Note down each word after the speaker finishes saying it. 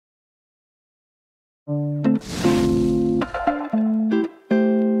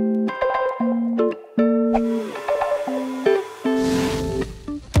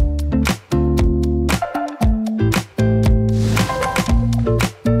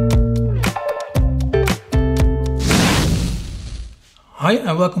Hi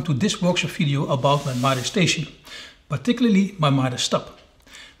and welcome to this workshop video about my miter station, particularly my miter stub.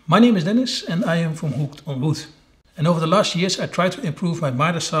 My name is Dennis and I am from Hooked on Wood. And over the last years I tried to improve my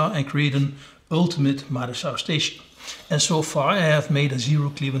miter saw and create an ultimate miter saw station. And so far I have made a zero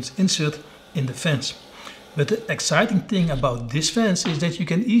clearance insert in the fence. But the exciting thing about this fence is that you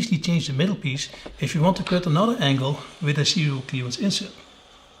can easily change the middle piece if you want to cut another angle with a zero clearance insert.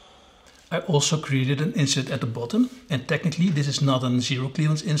 I also created an insert at the bottom, and technically this is not a zero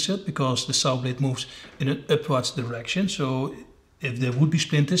clearance insert because the saw blade moves in an upwards direction, so if there would be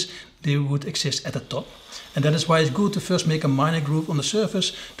splinters they would exist at the top, and that is why it's good to first make a minor groove on the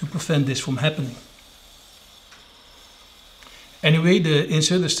surface to prevent this from happening. Anyway, the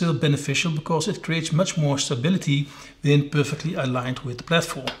insert is still beneficial because it creates much more stability when perfectly aligned with the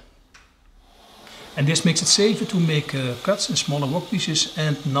platform. And this makes it safer to make cuts in smaller work pieces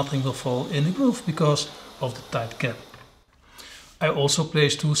and nothing will fall in the groove because of the tight cap. I also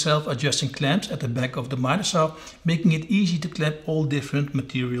placed two self-adjusting clamps at the back of the miter saw, making it easy to clamp all different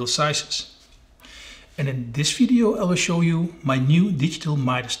material sizes. And in this video I will show you my new digital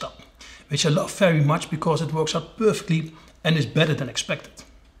miter stub, which I love very much because it works out perfectly and is better than expected.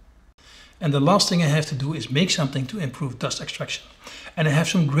 And the last thing I have to do is make something to improve dust extraction. And I have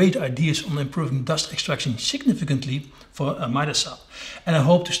some great ideas on improving dust extraction significantly for a miter saw. And I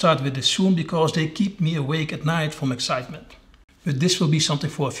hope to start with this soon because they keep me awake at night from excitement. But this will be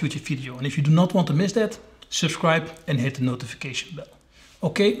something for a future video. And if you do not want to miss that, subscribe and hit the notification bell.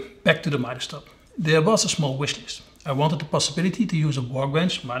 Okay, back to the miter stub. There was a small wish list. I wanted the possibility to use a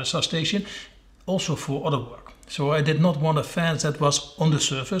workbench miter saw station also for other work. So I did not want a fence that was on the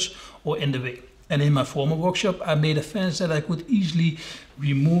surface or in the way. And in my former workshop I made a fence that I could easily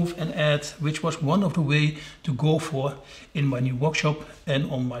remove and add, which was one of the ways to go for in my new workshop and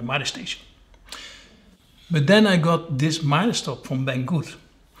on my miter station. But then I got this miter stub from Banggood.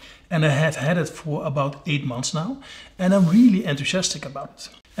 And I have had it for about 8 months now and I'm really enthusiastic about it.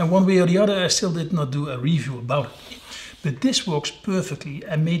 And one way or the other I still did not do a review about it. But this works perfectly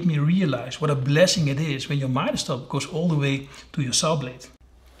and made me realize what a blessing it is when your miter stub goes all the way to your saw blade.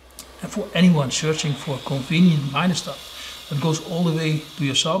 And for anyone searching for a convenient miter stub that goes all the way to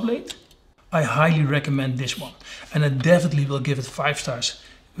your saw blade, I highly recommend this one. And I definitely will give it 5 stars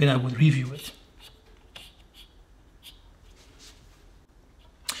when I would review it.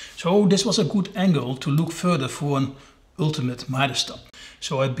 So this was a good angle to look further for an ultimate miter stub.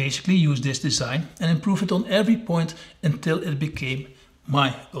 So I basically used this design and improved it on every point until it became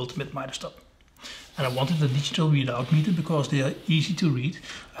my ultimate miter stub. And I wanted a digital readout meter because they are easy to read.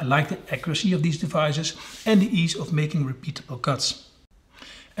 I like the accuracy of these devices and the ease of making repeatable cuts.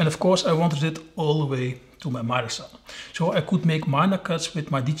 And of course I wanted it all the way to my miter saw. So I could make minor cuts with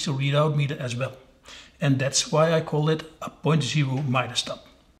my digital readout meter as well. And that's why I call it a 0.0 miter stub.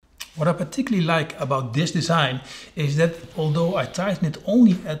 What I particularly like about this design is that although I tighten it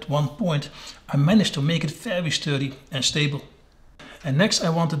only at one point, I managed to make it very sturdy and stable. And next I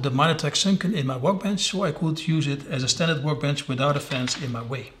wanted the miter track sunken in my workbench so I could use it as a standard workbench without a fence in my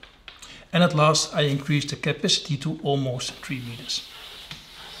way. And at last I increased the capacity to almost 3 meters.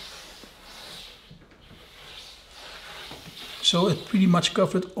 So it pretty much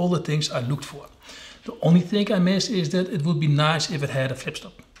covered all the things I looked for. The only thing I missed is that it would be nice if it had a flip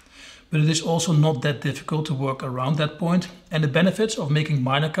stop. But it is also not that difficult to work around that point, and the benefits of making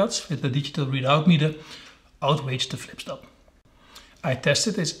minor cuts with the digital readout meter outweighs the flip stop. I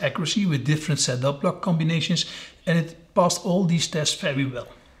tested its accuracy with different setup block combinations and it passed all these tests very well.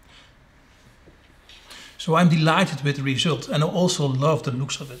 So I'm delighted with the result and I also love the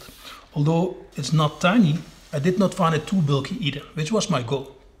looks of it. Although it's not tiny, I did not find it too bulky either, which was my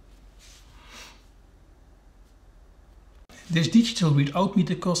goal. This digital readout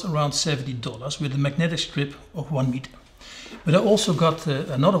meter costs around $70 with a magnetic strip of 1 meter. But I also got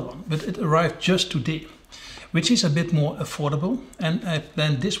another one, but it arrived just today, which is a bit more affordable, and I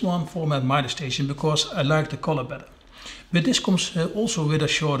planned this one for my miter station because I like the color better. But this comes also with a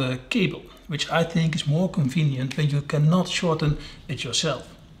shorter cable, which I think is more convenient when you cannot shorten it yourself.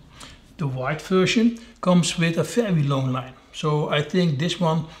 The white version comes with a very long line, so I think this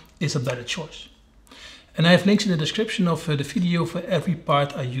one is a better choice. And I have links in the description of the video for every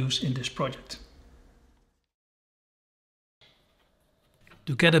part I use in this project.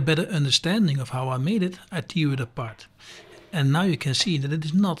 To get a better understanding of how I made it, I tear it apart. And now you can see that it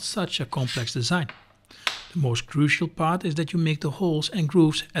is not such a complex design. The most crucial part is that you make the holes and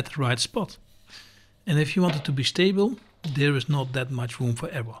grooves at the right spot. And if you want it to be stable, there is not that much room for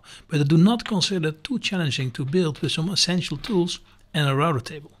error. But I do not consider it too challenging to build with some essential tools and a router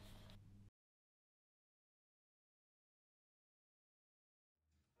table.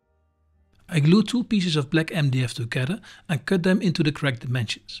 I glued two pieces of black MDF together and cut them into the correct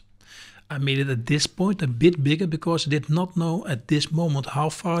dimensions. I made it at this point a bit bigger because I did not know at this moment how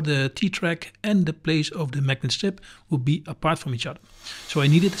far the T-track and the place of the magnet strip would be apart from each other. So I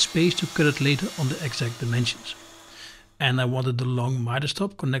needed the space to cut it later on the exact dimensions. And I wanted the long miter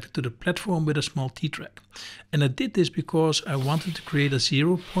stop connected to the platform with a small T-track. And I did this because I wanted to create a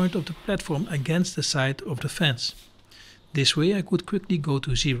 0 point of the platform against the side of the fence. This way I could quickly go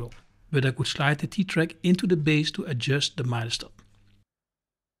to 0, but I could slide the T-track into the base to adjust the miter stop.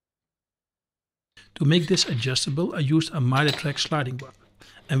 To make this adjustable, I used a miter track sliding bar,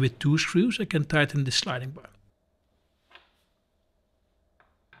 and with 2 screws I can tighten this sliding bar.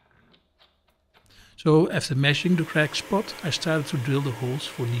 So after measuring the crack spot, I started to drill the holes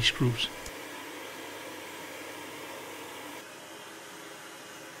for these screws.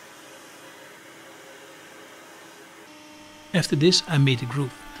 After this I made the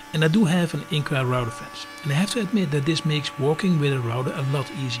groove, and I do have an in-car router fence, and I have to admit that this makes walking with a router a lot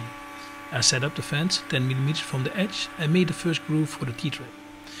easier. I set up the fence 10 mm from the edge and made the first groove for the T-track.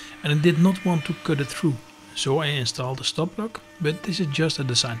 And I did not want to cut it through, so I installed a stop block, but this is just a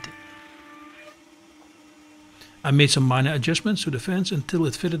design tip. I made some minor adjustments to the fence until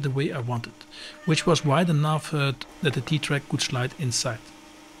it fitted the way I wanted, which was wide enough that the T-track could slide inside.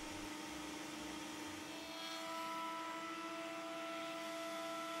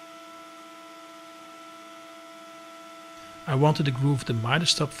 I wanted to groove the miter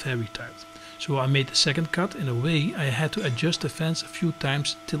stop very tight, so I made the second cut in a way I had to adjust the fence a few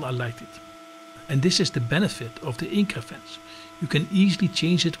times till I liked it. And this is the benefit of the in-car fence. You can easily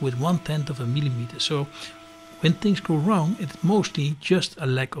change it with 1/10 of a millimeter, so when things go wrong it's mostly just a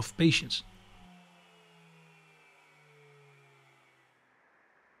lack of patience.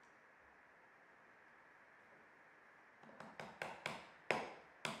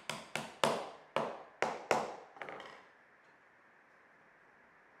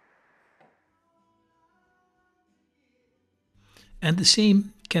 And the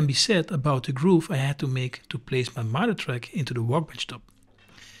same can be said about the groove I had to make to place my miter track into the workbench top.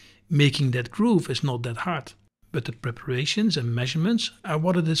 Making that groove is not that hard, but the preparations and measurements are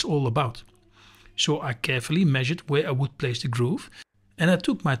what it is all about. So I carefully measured where I would place the groove, and I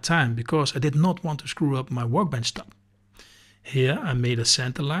took my time because I did not want to screw up my workbench top. Here I made a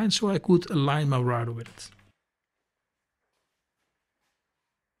center line so I could align my router with it.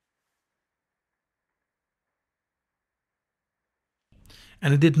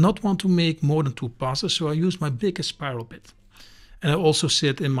 And I did not want to make more than 2 passes, so I used my biggest spiral bit. And I also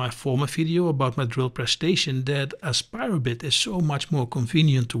said in my former video about my drill press station that a spiral bit is so much more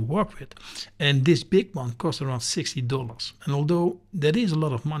convenient to work with. And this big one cost around $60. And although that is a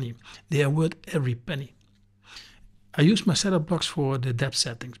lot of money, they are worth every penny. I used my setup blocks for the depth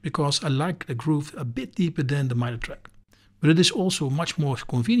settings because I like the groove a bit deeper than the miter track. But it is also much more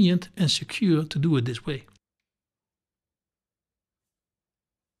convenient and secure to do it this way.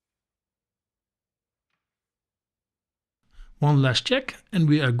 One last check and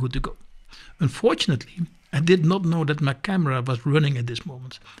we are good to go. Unfortunately, I did not know that my camera was running at this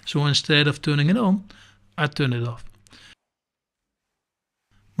moment, so instead of turning it on, I turned it off.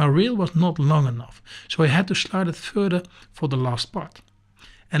 My rail was not long enough, so I had to slide it further for the last part.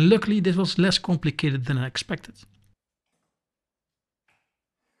 And luckily this was less complicated than I expected.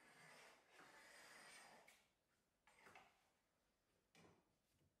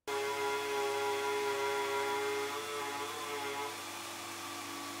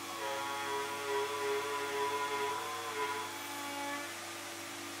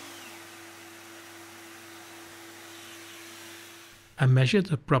 I measured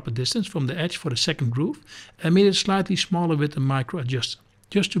the proper distance from the edge for the second groove and made it slightly smaller with the micro adjuster,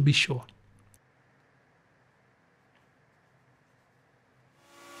 just to be sure.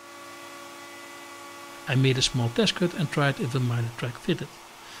 I made a small test cut and tried if the miter track fitted.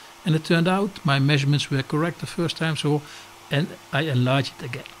 And it turned out my measurements were correct the first time, and I enlarged it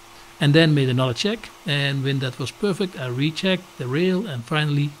again. And then made another check, and when that was perfect I rechecked the rail and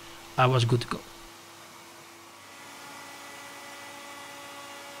finally I was good to go.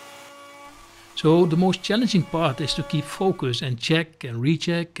 So the most challenging part is to keep focus and check and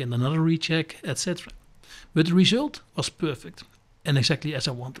recheck and another recheck, etc. But the result was perfect and exactly as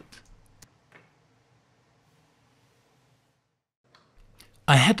I wanted.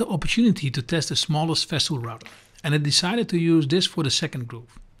 I had the opportunity to test the smallest vessel router and I decided to use this for the second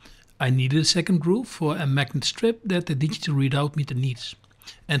groove. I needed a second groove for a magnet strip that the digital readout meter needs,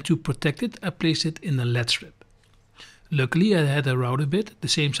 and to protect it I placed it in a LED strip. Luckily I had a router bit the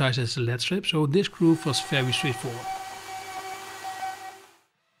same size as the LED strip, so this groove was very straightforward.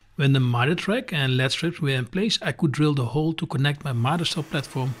 When the miter track and LED strips were in place, I could drill the hole to connect my miter stop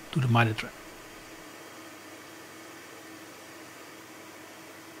platform to the miter track.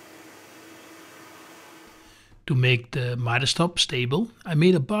 To make the miter stop stable, I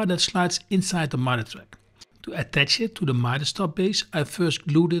made a bar that slides inside the miter track. To attach it to the miter stop base, I first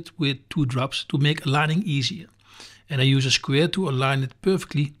glued it with 2 drops to make aligning easier, and I use a square to align it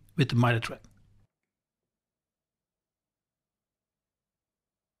perfectly with the miter track.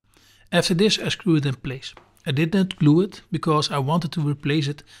 After this, I screw it in place. I did not glue it because I wanted to replace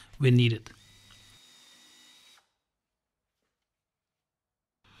it when needed.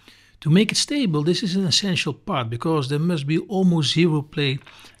 To make it stable, this is an essential part because there must be almost zero play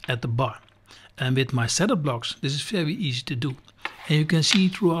at the bar. And with my setup blocks, this is very easy to do. And you can see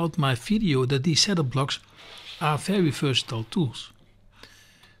throughout my video that these setup blocks are very versatile tools.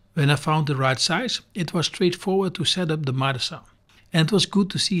 When I found the right size, it was straightforward to set up the miter sound. And it was good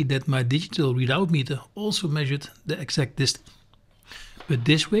to see that my digital readout meter also measured the exact distance. But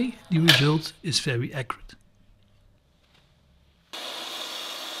this way, the result is very accurate.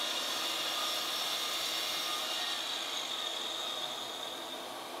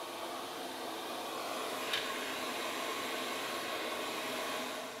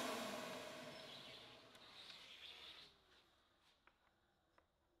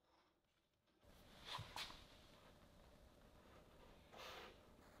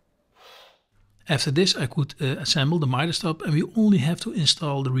 After this, I could assemble the miter stop, and we only have to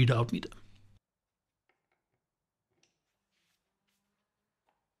install the readout meter.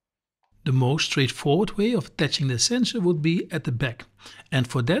 The most straightforward way of attaching the sensor would be at the back, and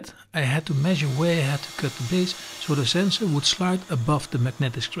for that I had to measure where I had to cut the base so the sensor would slide above the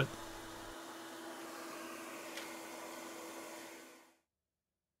magnetic strip.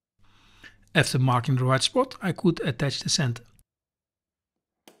 After marking the right spot, I could attach the center.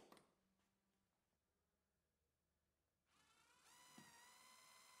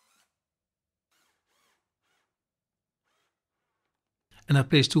 And I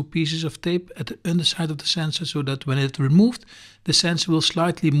placed 2 pieces of tape at the underside of the sensor so that when it's removed, the sensor will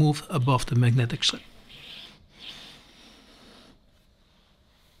slightly move above the magnetic strip.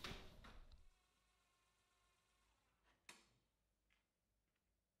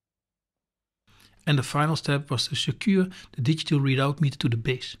 And the final step was to secure the digital readout meter to the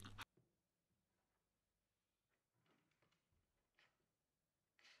base.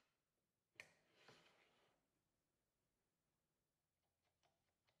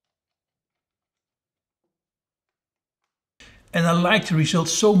 And I like the result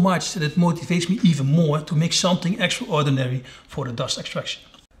so much that it motivates me even more to make something extraordinary for the dust extraction.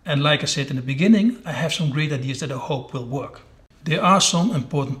 And like I said in the beginning, I have some great ideas that I hope will work. There are some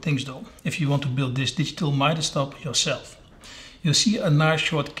important things though, if you want to build this digital miter stop yourself. You'll see a nice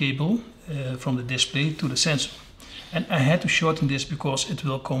short cable from the display to the sensor. And I had to shorten this because it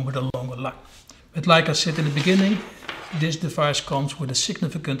will come with a longer line. But like I said in the beginning, this device comes with a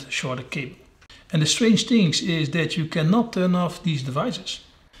significant shorter cable. And the strange thing is that you cannot turn off these devices.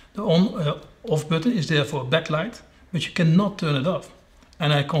 The on-off button is there for backlight, but you cannot turn it off.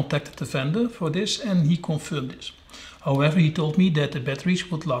 And I contacted the vendor for this and he confirmed this. However, he told me that the batteries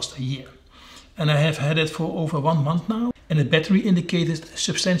would last a year. And I have had it for over 1 month now, and the battery indicator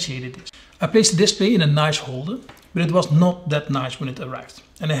substantiated this. I placed the display in a nice holder, but it was not that nice when it arrived.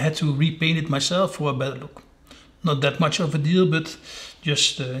 And I had to repaint it myself for a better look. Not that much of a deal, but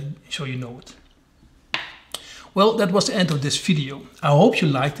just so you know it. Well, that was the end of this video. I hope you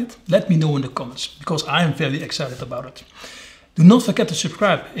liked it. Let me know in the comments, because I am very excited about it. Do not forget to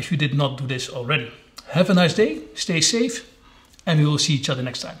subscribe if you did not do this already. Have a nice day, stay safe, and we will see each other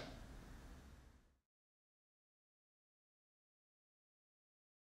next time.